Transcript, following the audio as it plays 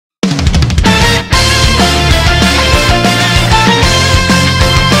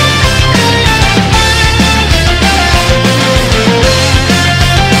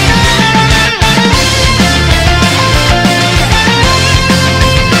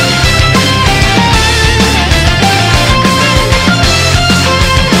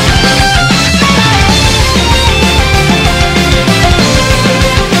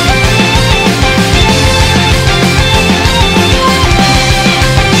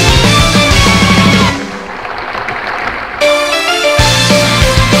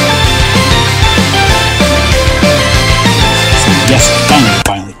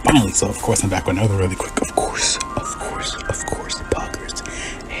course, I'm back with another really quick, of course, Poggers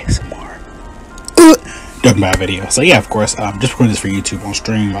ASMR Dokkan Battle video. So yeah, of course, just recording this for YouTube on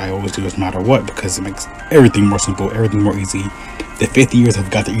stream. I always do this no matter what because it makes everything more simple, everything more easy. The 50 years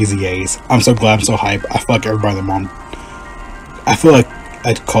have got the EZA'S. I'm so glad, I'm so hyped. I feel like everybody in the mom. I feel like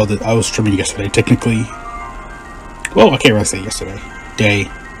I called it. I was streaming yesterday, technically. Well, I can't really say yesterday.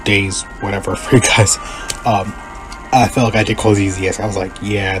 Days, whatever for you guys. I felt like I did close EZA'S. I was like,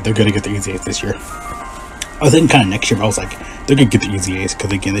 yeah, they're gonna get the EZA'S this year. I was thinking kind of next year, but I was like, they're gonna get the EZA'S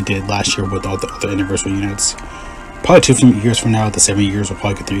because again, they did last year with all the other anniversary units. Probably 2 years from now, the 7 years will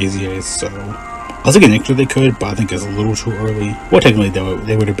probably get their EZA'S. So I was thinking next year they could, but I think it's a little too early. Well, technically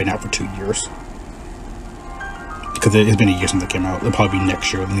they would have been out for 2 years because it's been a year since they came out. They'll probably be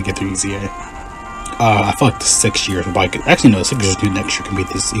next year when they get their EZA. I feel like the 6 years will probably actually no, the 6 years new next year can be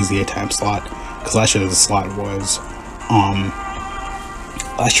this EZA time slot because last year the slot was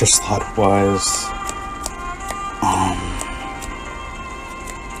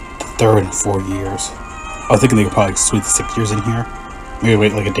the 3rd and 4 years. I was thinking they could probably sweep the 6 years in here. Maybe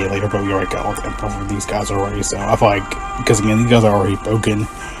wait like a day later, but we already got all the info for these guys already. So I feel like because again these guys are already broken,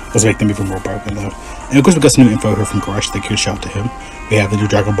 let's make them even more broken though. And of course we got some new info here from Goresh. Thank you, shout out to him. We have the new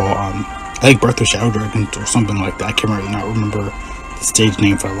Dragon Ball. I think Birth of Shadow Dragons or something like that. I can't remember the stage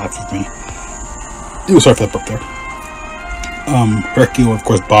name for the life of me. Sorry for that burp there. Hercule, of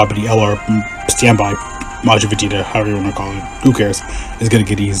course, Bobbity, LR, Standby, Majin Vegeta, however you want to call it, who cares, is going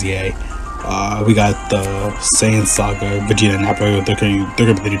to get EZA. We got the Saiyan Saga, Vegeta and Nappa, they're going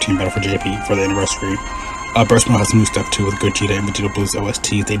to be the new team battle for JP for the anniversary. Burst Mode has some new stuff too with Gogeta and Vegeta Blue's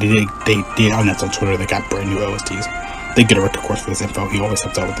OSTs. They did announce on Twitter they got brand new OSTs. They get a direct, of course, for this info. He always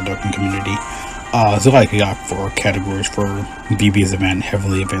helps out with the Dokkan community. So like we got 4 categories for BB's event,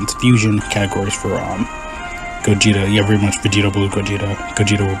 Heavenly Events, Fusion, categories for Gogeta, yeah, very much Vegeta Blue Gogeta.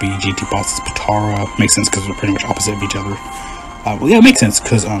 Gogeta will be GT Boss's Potara. Makes sense because they're pretty much opposite of each other. Well, yeah, it makes sense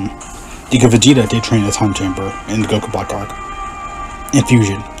because Vegeta did train in the Time Chamber in the Goku Black Arc. In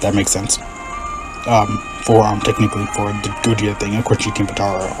Fusion, that makes sense. Technically for the Gogeta thing, of course GT and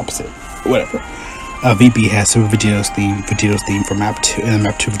Potara are opposite. Whatever. VP has some Vegeto's theme for map 2, and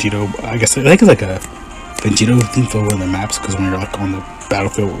map 2 Vegeta, I think it's like a Vegeta theme for one of the maps, because when you're like on the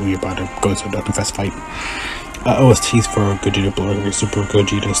battlefield, when you're about to go to a Dokkan Fest fight. OSTs for Gogeta Blue, Super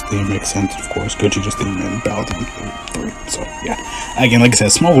Gogeta's theme makes sense, of course, Gogeta's theme and Battle Theme 3, so yeah. Again, like I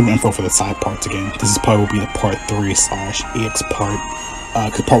said, small little info for the side parts again. This is probably will be the part 3/EX part,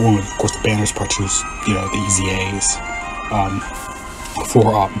 because part 1 was, of course, the banners, part 2 is, you know, the EZA'S,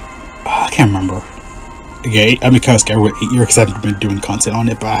 I can't remember. Yeah, I'm kind of scared with 8 years because I haven't been doing content on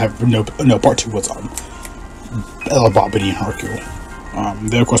it, but I have no part 2 was on Bobbity and Hercule.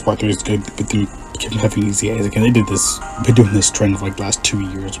 Then of course part 3 is good with them having EZA'S again. They did this, been doing this trend for like the last 2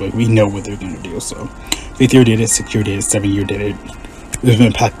 years, but we know what they're gonna do. So 5th year did it, 6th year did it, 7th year did it. There's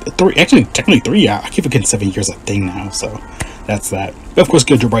been packed 3, actually technically 3. Yeah, I keep forgetting 7 years a thing now. So that's that. But of course,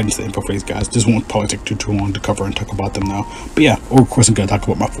 go jump right into the info for these guys. This won't probably take too long to cover and talk about them now. But yeah, of course, I'm gonna talk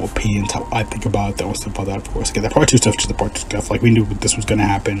about my full opinions, how I think about it, that stuff about that. Of course, again, the part 2 stuff, just the part 2 stuff. Like we knew this was gonna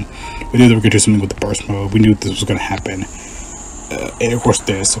happen. We knew they were gonna do something with the burst mode. We knew this was gonna happen. And of course,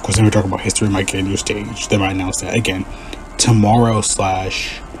 then we're talking about history. Might get a new stage. They might announce that again tomorrow / I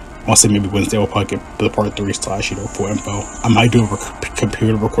want to say maybe Wednesday. We'll probably get the part 3 / full info. I might do a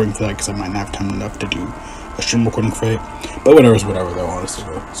computer recording for that because I might not have time enough to do a stream recording for it. But whatever though, honestly.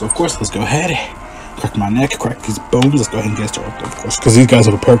 So of course, let's go ahead, crack my neck, crack these bones. Let's go ahead and get started, of course, because these guys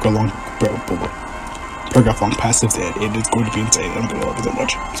have a paragraph long passives, and it is going to be insane. I'm gonna love it that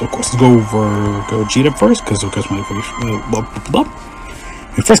much. So of course, let's go over Gogeta first, because when it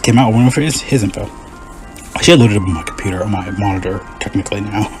first came out, I went over his info. I should have loaded it up on my computer, on my monitor, technically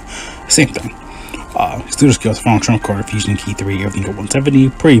now. Same thing. His leader skills, final trump card, fusion key 3, everything at 170.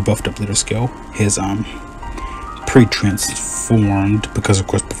 Pretty buffed up leader skill. His pre-transformed, because of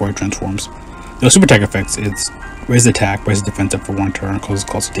course before he transforms. The super attack effects, it's raise attack, raise defense up for 1 turn, causes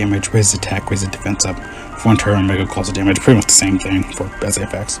explosive damage, raise attack, raise defense up for 1 turn, mega explosive damage. Pretty much the same thing for as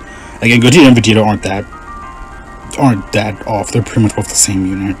effects. Again, Gogeta and Vegeta aren't that off. They're pretty much both the same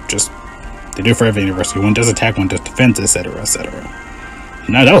unit. Just they do it for every anniversary. One does attack, one does defense, etc., etc.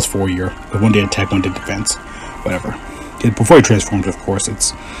 Now that was 4 year. One did attack, one did defense, whatever. Before he transforms, of course,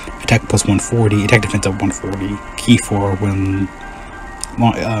 it's attack plus 140, attack defense up 140, key 4 when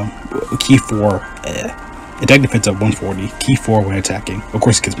Attack defense of 140, key 4 when attacking. Of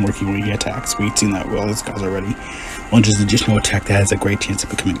course, it gets more key when he attacks. We've seen that with all these guys already. Launches additional attack that has a great chance of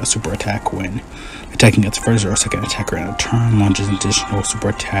becoming a super attack when attacking its first or second attacker in a turn. Launches additional super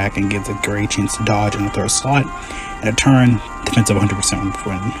attack and gives a great chance to dodge in the third slot. In a turn, defense of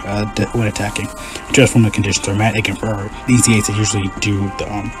 100% when attacking. Transform the conditions are met. Again, for these EZAs, they usually do the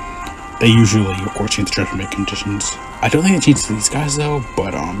they usually, of course, change the transformation conditions. I don't think it changes these guys though,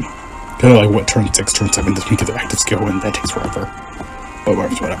 but kind of like what turn 6, turn 7 doesn't get their active skill, and that takes forever. But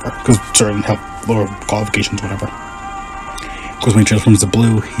whatever, because certain have lower qualifications, whatever. Of course, when he transforms to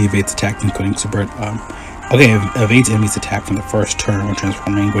blue, he evades attacks, including super. Evades enemies' attack from the first turn when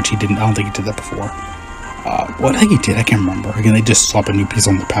transforming, which he didn't. I don't think he did that before. What I think he did, I can't remember. Again, they just swap a new piece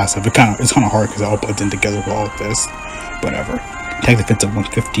on the passive. It's kind of hard because it all blends in together with all of this. Whatever. Attack defense of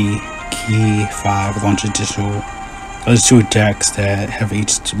 150. Key 5 launch additional other 2 attacks that have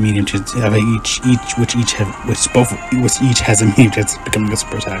each medium chance which each has a medium chance of becoming a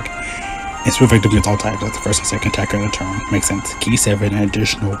super attack. It's effective against all types at the first and second attacker in the turn. Makes sense. Key 7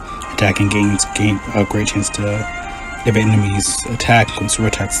 additional attack and gain a great chance to evade enemies attack, including super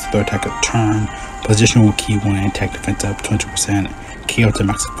attacks, third attack of the turn. Plus additional key 1 and attack defense up 20%. Key up to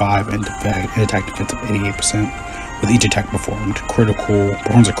max of 5 and attack defense up 88%. With each attack performed,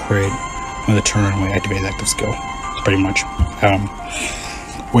 performs a crit on the turn when activated active skill. Pretty much.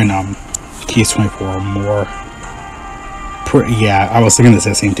 When key is 24 or more. Yeah, I was thinking the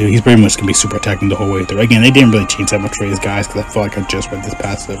same too. He's pretty much gonna be super attacking the whole way through. Again, they didn't really change that much for these guys because I feel like I just read this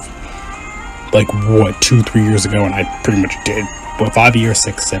passive like what 2-3 years ago, and I pretty much did. What 5 years,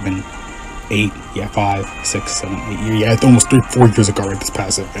 6, 7, 8. Yeah, 5, 6, 7, 8 years. Yeah, it's almost 3-4 years ago I read this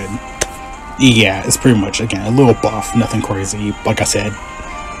passive, and yeah, it's pretty much, again, a little buff, nothing crazy, like I said.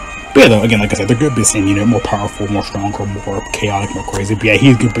 But yeah, though, again, like I said, they're good, be the same unit, more powerful, more stronger, more chaotic, more crazy. But yeah,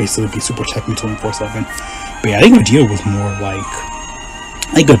 he's gonna basically be super attacking 24/7. But yeah, I think Vegeta was more like,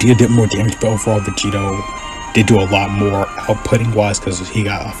 I think Vegeta did more damage, but overall Vegeta did do a lot more outputting wise because he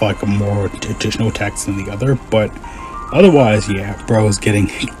got, I feel like, more additional attacks than the other. But otherwise, yeah, bro is getting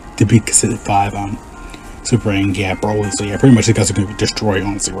to be considered 5 Super Ring, yeah, Broly. So yeah, pretty much the guys are going to be destroyed,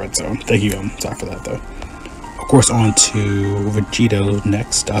 honestly, Red Zone. Thank you, sorry for that, though. Of course, on to Vegeta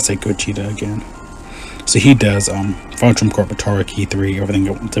next. I'll say Gogeta again. So he does, Function Corporatara, Key 3, everything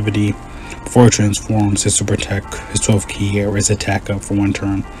at 170. Before he transforms, his Super Attack, his 12 key, raise the attack up for 1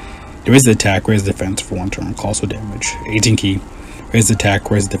 turn. Raise the attack, raise the defense for 1 turn, colossal damage. 18 key, raise the attack,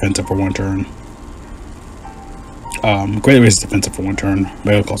 raise the defense up for 1 turn. Greatly raises defensive for 1 turn,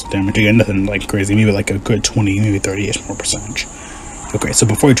 mega colossal damage. Again, nothing like crazy, maybe like a good 20, maybe 30-ish more percentage. Okay, so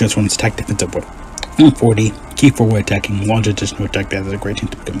before he transforms, attack defense up with 140, key 4 when attacking, launch additional attack that has a great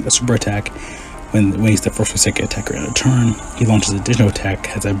chance of becoming a super attack. When he's the first or second attacker in a turn, he launches additional attack,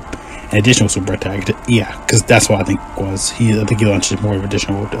 has an additional super attack. Yeah, because that's what I think was. I think he launches more of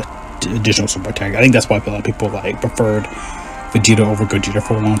additional super attack. I think that's why a lot of people like preferred Vegeta over Gogeta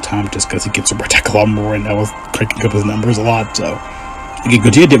for a long time, just because he gets super attack a lot more, and that was cranking up his numbers a lot. So again,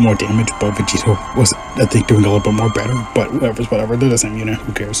 Gogeta did more damage, but Vegeta was, I think, doing a little bit more better. But whatever, they're the same unit.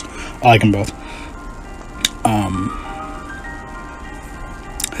 Who cares? I like them both.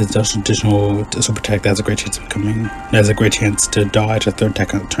 Has additional super attack that has a great chance of coming. Has a great chance to dodge a third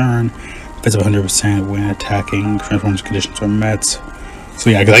attack on the turn. Fits up 100% when attacking. Transforms conditions are met. So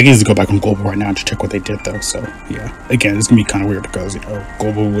yeah, because I can easily go back on global right now to check what they did though. So yeah, again, it's gonna be kind of weird because, you know,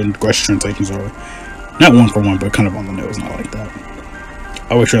 global and Russian translations are not 1-for-1, but kind of on the nose, not like that.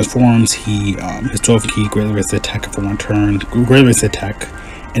 When he transforms, he his 12 key greatly raises the attack for 1 turn. Greatly raises the attack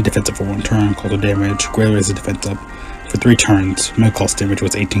and defense up for 1 turn. Colossal damage. Greatly raises the defense up for 3 turns. Mega cost damage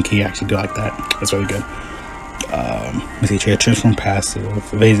was 18 key. I actually do like that. That's really good. Let's see, transform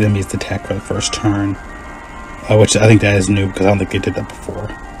passive. Evades enemies attack for the first turn. Which I think that is new because I don't think they did that before.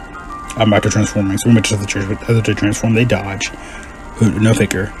 After transforming, so pretty much as they transform, they dodge. No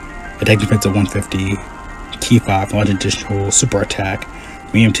figure. Attack defense at 150. Key 5, launch additional super attack.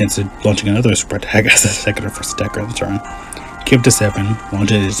 Medium chance of launching another super attack as a second or first attacker in the turn. Key up to 7,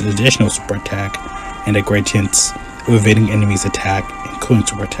 launch additional super attack, and a great chance of evading enemies' attack, including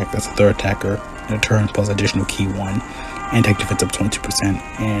super attack. That's a third attacker in a turn, plus additional key 1. And attack defense up 22%,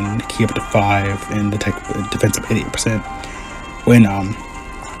 and key up to 5, and attack defense up 88%. When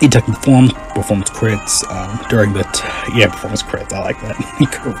he attack performs crits during the performance crits. I like that.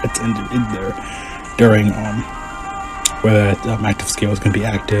 Crits in there during whether active skill is going to be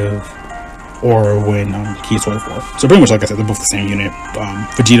active or when key is 24. So pretty much like I said, they're both the same unit.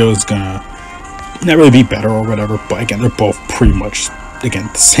 Vegeta is gonna not really be better or whatever, but again, they're both pretty much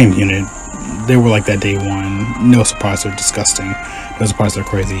the same unit. They were like that day 1. No surprise they're disgusting. No surprise they're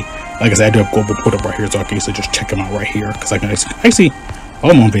crazy. Like I said, I do have global put up right here, so I can easily just check them out right here. Because I can actually,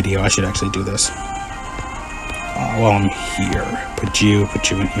 while I'm on video, I should actually do this. While I'm here, put you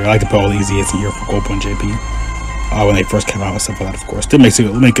in here. I like to put all the EZAs in here for global and JP. When they first came out and stuff like that, of course. It makes it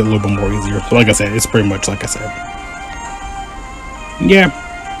a little bit more easier. But like I said, it's pretty much like I said. Yeah,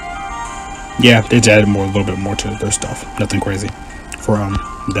 they just added a little bit more to their stuff. Nothing crazy for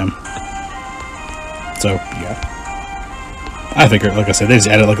them. So yeah, I figured, like I said, they just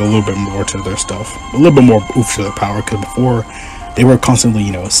added like a little bit more to their stuff, a little bit more oof to their power. Because before they were constantly,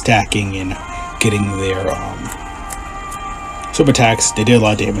 you know, stacking and getting their super attacks. They did a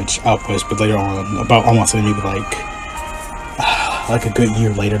lot of damage outputs, but later on, about almost maybe like a good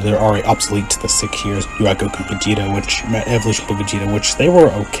year later, they're already obsolete to the 6 years. You got Goku and Vegeta, which Evolution of Vegeta, which they were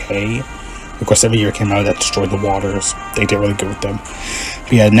okay. Of course, every year came out that destroyed the waters. They did really good with them.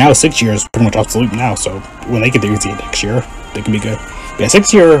 But yeah, now 6 years pretty much obsolete now. So when they get their EZA next year, they can be good. But yeah,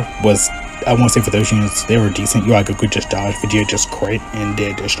 6 year was, I want to say for those units, they were decent. You got Goku just dodged, Vegeta just crit and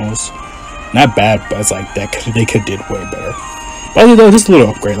did additionals. Not bad, but it's like that they could did way better. But though, just a little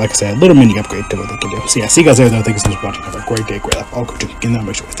upgrade, like I said, a little mini upgrade to what they can do. So yeah, see you guys later though. Thank you so much for watching. Have a great day, great life. All good. Get them,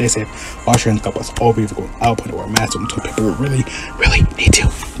 make sure you stay safe. Wash your hands, God bless all people. I'll put it where masks until people really need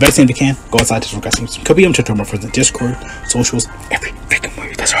to. Best thing they can, go outside to some guys. Could be check out my friends in Discord, socials, every freaking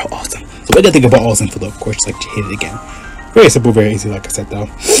way. That's all awesome. So what do you think about all this info though? Of course, just like to hit it again. Very simple, very easy, like I said though.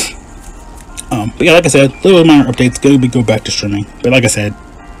 But yeah, like I said, little minor updates. Gonna go back to streaming. But like I said,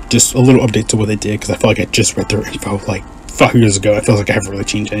 just a little update to what they did, because I feel like I just read their info like 5 years ago. It feels like I haven't really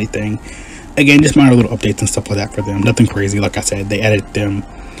changed anything. Again, just minor little updates and stuff like that for them. Nothing crazy. Like I said, they added them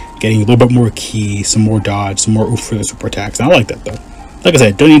getting a little bit more key, some more dodge, some more oof for the super attacks. And I like that though. Like I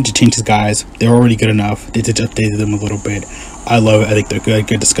said, don't need to change these guys. They're already good enough. They just updated them a little bit. I love it. I think they're good.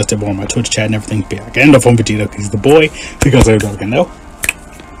 Good, discussed it more on my Twitch chat and everything. But yeah, I can end off on Vegeta because he's the boy. Because I don't know.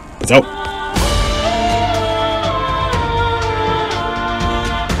 Peace out.